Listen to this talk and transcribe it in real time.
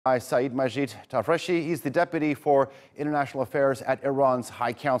By Seyed Majid Tafreshi. He's the Deputy for International Affairs at Iran's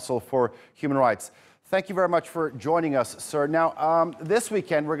High Council for Human Rights. Thank you very much for joining us, sir. Now, this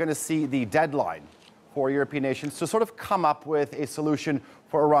weekend, we're going to see the deadline for European nations to sort of come up with a solution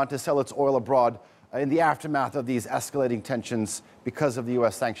for Iran to sell its oil abroad in the aftermath of these escalating tensions because of the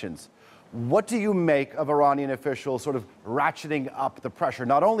U.S. sanctions. What do you make of Iranian officials sort of ratcheting up the pressure,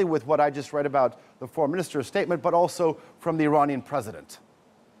 not only with what I just read about the foreign minister's statement, but also from the Iranian president?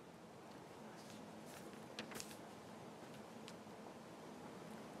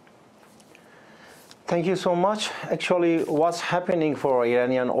 Thank you so much. Actually, what's happening for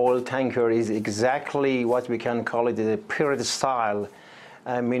Iranian oil tanker is exactly what we can call it a period style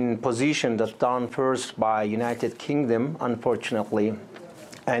position that's done first by United Kingdom, unfortunately.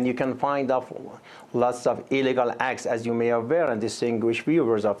 And you can find out lots of illegal acts, as you may be aware, and distinguished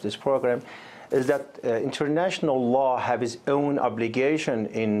viewers of this program, is that international law have its own obligation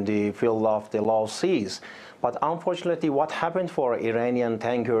in the field of the law seas. But unfortunately, what happened for Iranian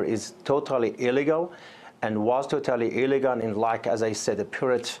tanker is totally illegal and was totally illegal in, like, as I said, a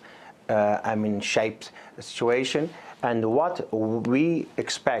period, shaped situation. And what we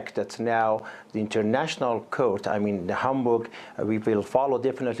expect that now the international court, the Hamburg, we will follow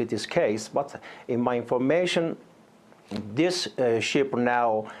definitely this case. But in my information, this ship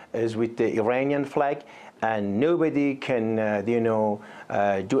now is with the Iranian flag, and nobody can,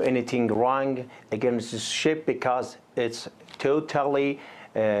 do anything wrong against this ship because it's totally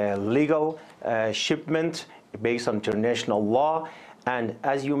legal shipment based on international law. And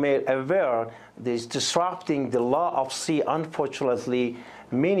as you may be aware, this disrupting the law of sea, unfortunately,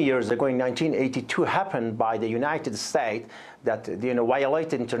 many years ago in 1982 happened by the United States that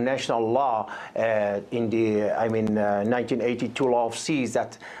violated international law in the 1982 law of seas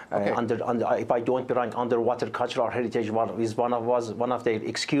that under if I don't be wrong, underwater cultural heritage was one of their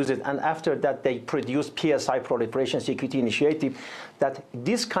excuses. And after that they produced PSI, Proliferation Security Initiative, that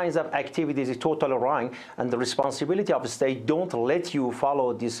these kinds of activities is totally wrong, and the responsibility of the state don't let you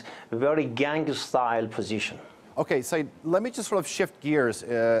follow this very gang style position. Okay, so let me just sort of shift gears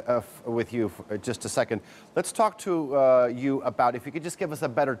with you for just a second. Let's talk to you about, if you could just give us a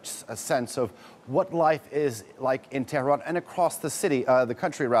better sense of what life is like in Tehran and across the city, the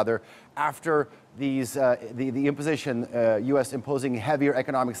country rather, after these the imposition, U.S. imposing heavier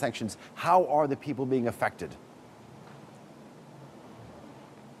economic sanctions. How are the people being affected?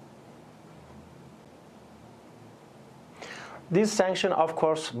 This sanction, of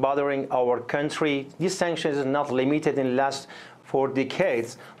course, bothering our country. This sanction is not limited in the last 4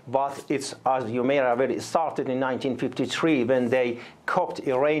 decades, but it's, as you may have already started in 1953 when they cooked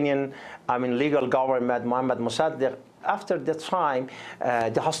Iranian, legal government, Mohammad Mossadegh. After that time,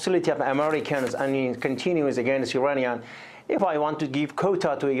 the hostility of Americans continues against Iranian. If I want to give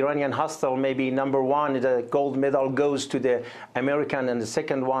quota to Iranian hostile, maybe number one, the gold medal goes to the American, and the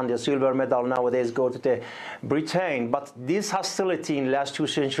second one, the silver medal nowadays go to the Britain. But this hostility in the last 2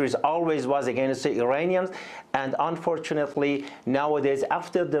 centuries always was against the Iranians. And unfortunately, nowadays,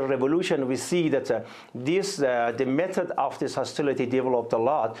 after the revolution, we see that the method of this hostility developed a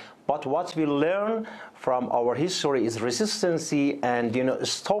lot. But what we learn from our history is resistance and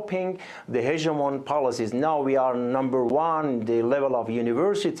stopping the hegemon policies. Now we are number one, the level of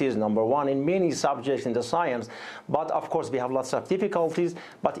universities, number one in many subjects in the science. But of course we have lots of difficulties.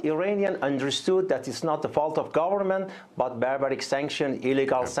 But Iranian understood that it's not the fault of government, but barbaric sanction,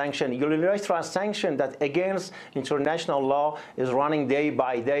 illegal sanction, unilateral sanction that against international law is running day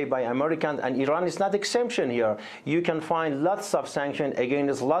by Americans, and Iran is not exemption here. You can find lots of sanctions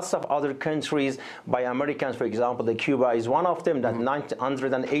against lots of other countries by Americans. For example, the Cuba is one of them. That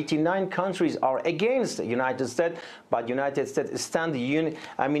 989 countries are against the United States, but United States stand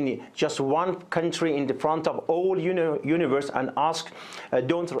just one country in the front of all universe and ask,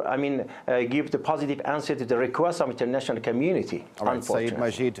 give the positive answer to the request of international community. All right, Seyed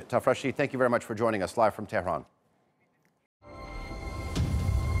Majid Tafreshi, thank you very much for joining us live from Tehran.